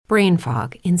brain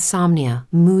fog, insomnia,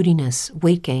 moodiness,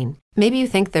 weight gain. Maybe you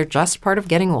think they're just part of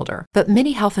getting older, but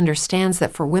MIDI Health understands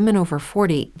that for women over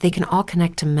 40, they can all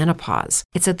connect to menopause.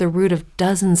 It's at the root of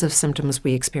dozens of symptoms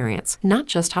we experience, not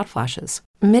just hot flashes.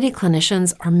 MIDI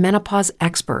clinicians are menopause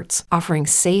experts, offering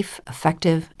safe,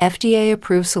 effective,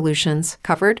 FDA-approved solutions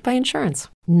covered by insurance.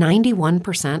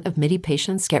 91% of MIDI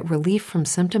patients get relief from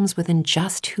symptoms within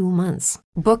just 2 months.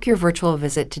 Book your virtual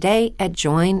visit today at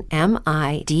joinmidi.com.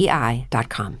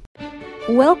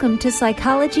 Welcome to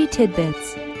Psychology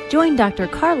Tidbits. Join Dr.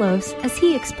 Carlos as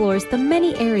he explores the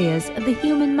many areas of the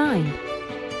human mind.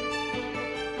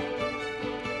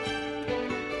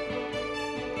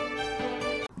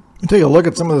 We'll take a look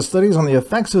at some of the studies on the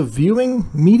effects of viewing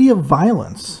media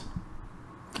violence.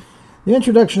 The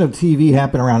introduction of TV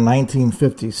happened around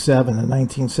 1957 and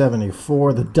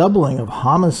 1974. The doubling of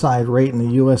homicide rate in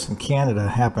the U.S. and Canada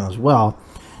happened as well.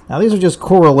 Now, these are just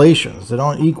correlations. They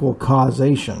don't equal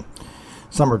causation.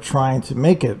 Some are trying to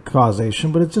make it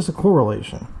causation, but it's just a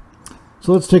correlation.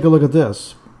 So let's take a look at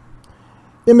this.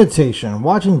 Imitation.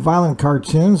 Watching violent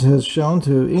cartoons has shown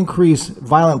to increase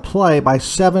violent play by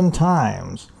 7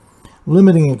 times.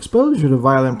 Limiting exposure to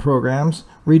violent programs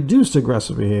reduced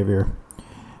aggressive behavior.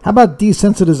 How about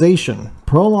desensitization?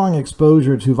 Prolonged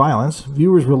exposure to violence,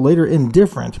 viewers were later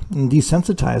indifferent and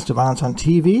desensitized to violence on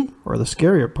TV, or the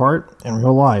scarier part, in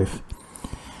real life.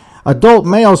 Adult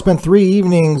males spent 3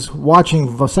 evenings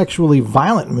watching sexually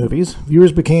violent movies.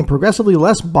 Viewers became progressively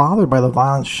less bothered by the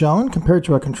violence shown compared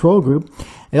to a control group.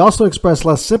 They also expressed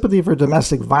less sympathy for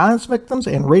domestic violence victims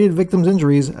and rated victims'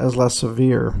 injuries as less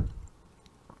severe.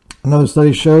 Another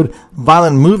study showed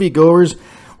violent moviegoers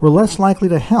were less likely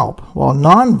to help, while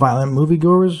non-violent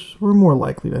moviegoers were more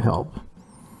likely to help.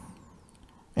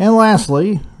 And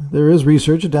lastly, there is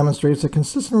research that demonstrates a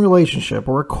consistent relationship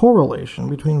or a correlation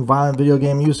between violent video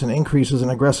game use and increases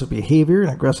in aggressive behavior and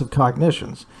aggressive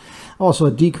cognitions. Also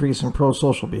a decrease in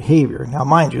pro-social behavior. Now,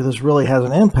 mind you, this really has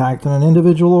an impact on an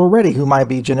individual already who might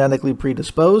be genetically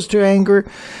predisposed to anger,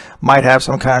 might have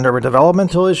some kind of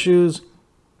neurodevelopmental issues,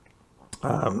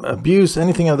 abuse,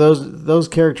 anything of those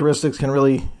characteristics can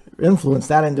really influence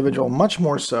that individual much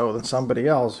more so than somebody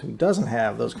else who doesn't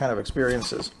have those kind of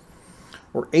experiences.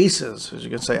 Or ACEs, as you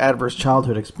can say, adverse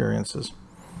childhood experiences.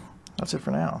 That's it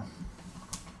for now.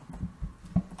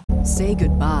 Say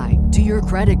goodbye to your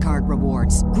credit card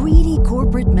rewards. Greedy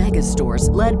corporate mega stores,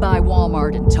 led by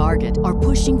Walmart and Target, are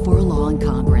pushing for a law in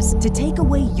Congress to take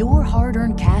away your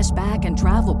hard-earned cash back and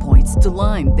travel points to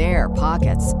line their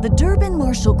pockets. The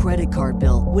Durbin-Marshall credit card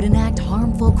bill would enact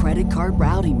harmful credit card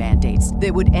routing mandates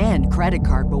that would end credit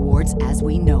card rewards as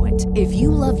we know it. If you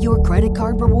love your credit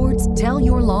card rewards, tell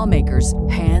your lawmakers,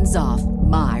 hands off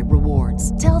my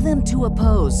rewards. Tell them to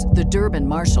oppose the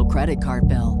Durbin-Marshall credit card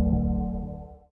bill.